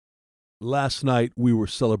Last night, we were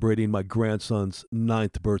celebrating my grandson's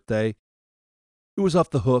 9th birthday. It was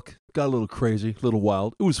off the hook, got a little crazy, a little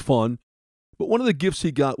wild. It was fun. But one of the gifts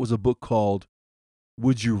he got was a book called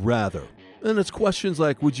Would You Rather? And it's questions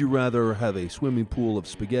like, would you rather have a swimming pool of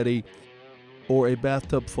spaghetti or a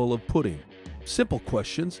bathtub full of pudding? Simple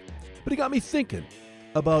questions, but it got me thinking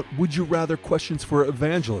about would you rather questions for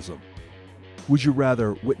evangelism. Would you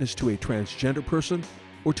rather witness to a transgender person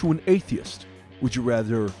or to an atheist? Would you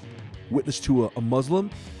rather witness to a Muslim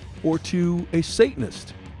or to a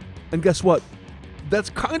Satanist? And guess what? That's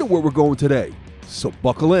kind of where we're going today. So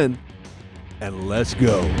buckle in and let's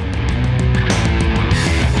go.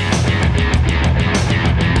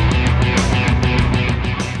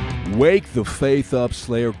 Wake the faith up,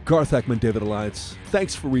 Slayer. Garth Eckman, David Alliance.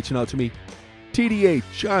 Thanks for reaching out to me.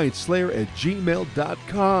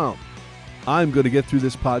 tdhgiantslayer@gmail.com. I'm going to get through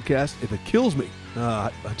this podcast if it kills me.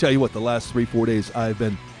 I tell you what, the last 3-4 days I've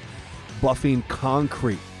been buffing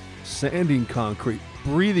concrete, sanding concrete,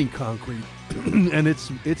 breathing concrete, and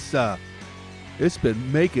it's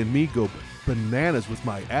been making me go bananas with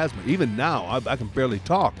my asthma. Even now, I can barely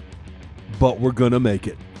talk, but we're going to make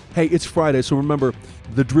it. Hey, it's Friday, so remember,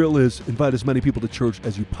 the drill is invite as many people to church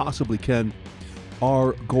as you possibly can.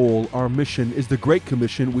 Our goal, our mission is the Great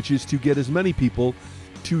Commission, which is to get as many people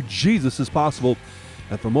to Jesus as possible.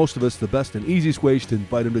 And for most of us, the best and easiest way is to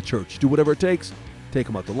invite them to church. Do whatever it takes. Take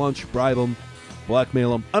them out to lunch, bribe them,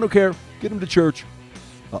 blackmail them. I don't care. Get them to church.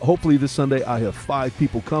 Hopefully this Sunday I have 5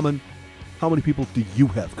 people coming. How many people do you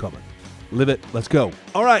have coming? Live it. Let's go.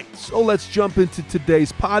 All right, so let's jump into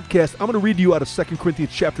today's podcast. I'm going to read you out of 2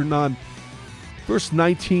 Corinthians chapter 9, verse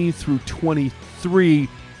 19 through 23.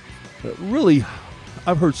 Really,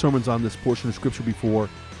 I've heard sermons on this portion of Scripture before.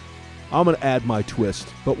 I'm going to add my twist.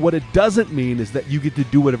 But what it doesn't mean is that you get to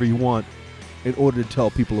do whatever you want in order to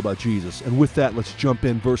tell people about Jesus. And with that, let's jump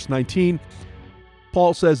in. Verse 19,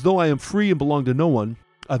 Paul says, though I am free and belong to no one,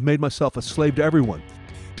 I've made myself a slave to everyone,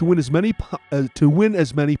 to win as many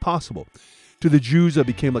possible. To the Jews, I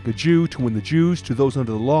became like a Jew to win the Jews. To those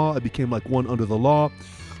under the law, I became like one under the law,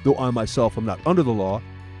 though I myself am not under the law,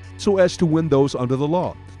 so as to win those under the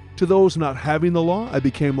law. To those not having the law, I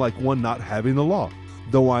became like one not having the law,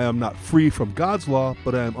 though I am not free from God's law,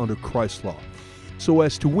 but I am under Christ's law, so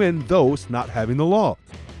as to win those not having the law.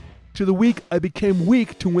 To the weak, I became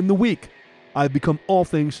weak to win the weak. I have become all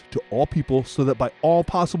things to all people, so that by all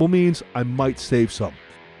possible means I might save some.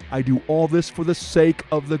 I do all this for the sake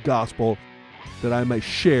of the gospel, that I may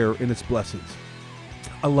share in its blessings.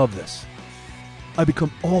 I love this. I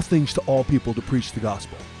become all things to all people to preach the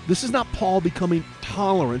gospel. This is not Paul becoming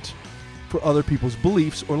tolerant for other people's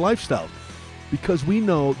beliefs or lifestyles, because we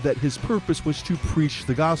know that his purpose was to preach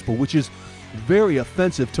the gospel, which is very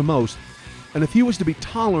offensive to most. And if he was to be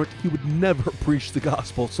tolerant, he would never preach the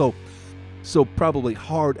gospel so probably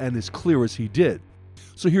hard and as clear as he did.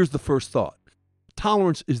 So here's the first thought.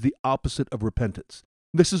 Tolerance is the opposite of repentance.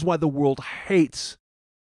 This is why the world hates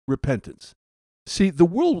repentance. See, the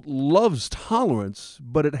world loves tolerance,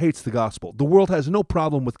 but it hates the gospel. The world has no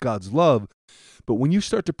problem with God's love, but when you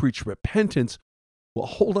start to preach repentance, well,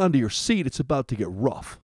 hold on to your seat. It's about to get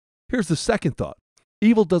rough. Here's the second thought.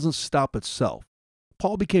 Evil doesn't stop itself.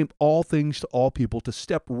 Paul became all things to all people to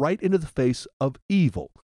step right into the face of evil.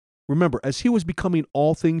 Remember, as he was becoming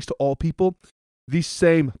all things to all people, these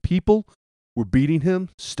same people were beating him,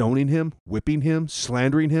 stoning him, whipping him,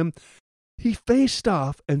 slandering him. He faced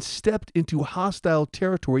off and stepped into hostile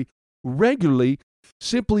territory regularly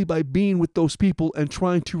simply by being with those people and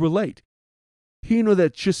trying to relate. He knew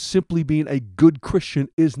that just simply being a good Christian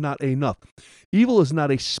is not enough. Evil is not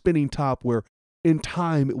a spinning top where in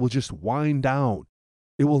time it will just wind down.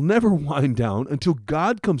 It will never wind down until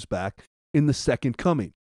God comes back in the second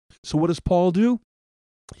coming. So what does Paul do?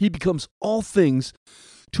 He becomes all things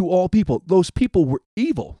to all people. Those people were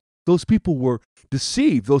evil. Those people were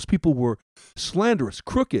deceived. Those people were slanderous,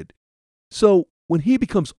 crooked. So when he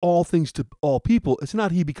becomes all things to all people, it's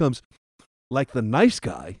not he becomes like the nice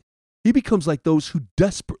guy. He becomes like those who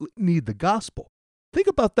desperately need the gospel. Think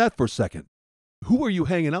about that for a second. Who are you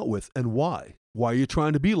hanging out with and why? Why are you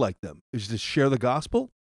trying to be like them? Is it to share the gospel?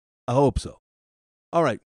 I hope so. All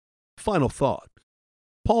right, final thought.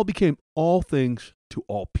 Paul became all things to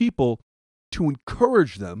all people to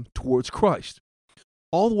encourage them towards Christ.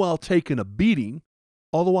 All the while taking a beating,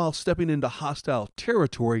 all the while stepping into hostile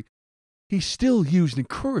territory, he still used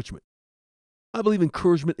encouragement. I believe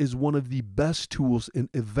encouragement is one of the best tools in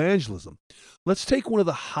evangelism. Let's take one of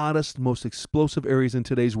the hottest, most explosive areas in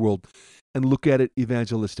today's world and look at it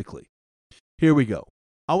evangelistically. Here we go.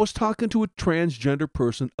 I was talking to a transgender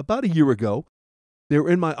person about a year ago. They were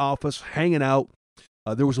in my office hanging out.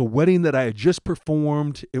 There was a wedding that I had just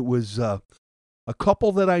performed. It was a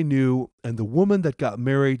couple that I knew, and the woman that got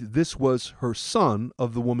married, this was her son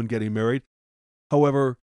of the woman getting married.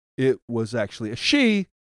 However, it was actually a she,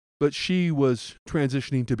 but she was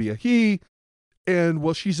transitioning to be a he. And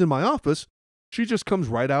while she's in my office, she just comes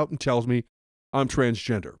right out and tells me I'm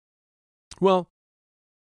transgender. Well,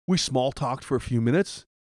 we small talked for a few minutes.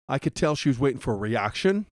 I could tell she was waiting for a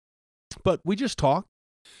reaction, but we just talked.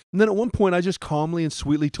 And then at one point, I just calmly and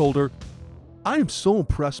sweetly told her, I am so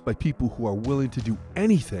impressed by people who are willing to do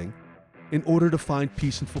anything in order to find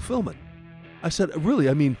peace and fulfillment. I said, really,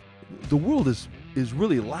 I mean, the world is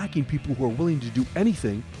really lacking people who are willing to do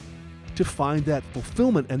anything to find that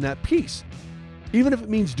fulfillment and that peace, even if it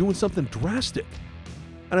means doing something drastic.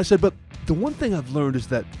 And I said, but the one thing I've learned is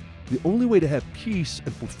that the only way to have peace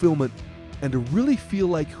and fulfillment and to really feel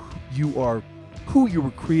like you are who you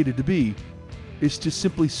were created to be is to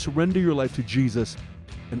simply surrender your life to Jesus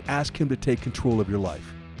and ask him to take control of your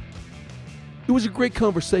life. It was a great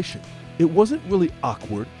conversation. It wasn't really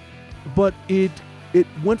awkward, but it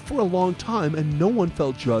went for a long time and no one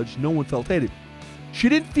felt judged, no one felt hated. She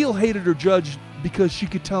didn't feel hated or judged because she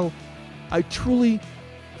could tell I truly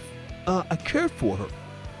I cared for her,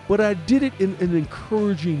 but I did it in an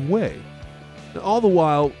encouraging way. All the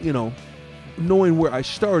while, knowing where I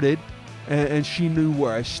started and she knew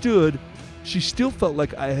where I stood, she still felt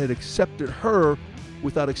like I had accepted her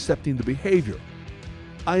without accepting the behavior.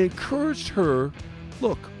 I encouraged her,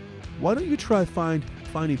 look, why don't you try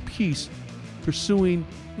finding peace pursuing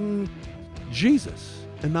Jesus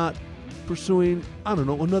and not pursuing,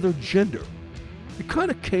 another gender. It kind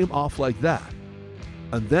of came off like that.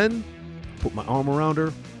 And then put my arm around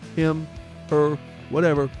her, him, her,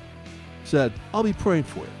 whatever, said, I'll be praying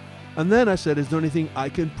for you. And then I said, is there anything I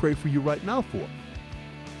can pray for you right now for?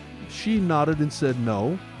 She nodded and said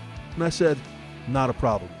no. And I said, not a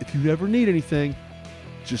problem. If you ever need anything,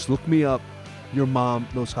 just look me up. Your mom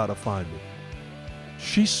knows how to find me.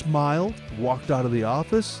 She smiled, walked out of the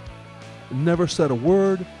office, never said a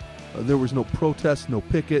word. There was no protest, no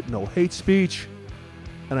picket, no hate speech.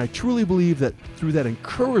 And I truly believe that through that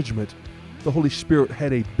encouragement, the Holy Spirit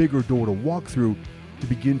had a bigger door to walk through to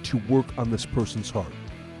begin to work on this person's heart.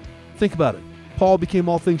 Think about it. Paul became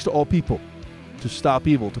all things to all people, to stop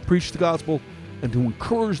evil, to preach the gospel, and to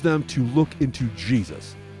encourage them to look into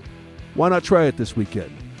Jesus. Why not try it this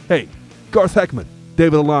weekend? Hey, Garth Heckman,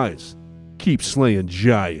 David Alliance, keep slaying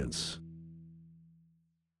giants.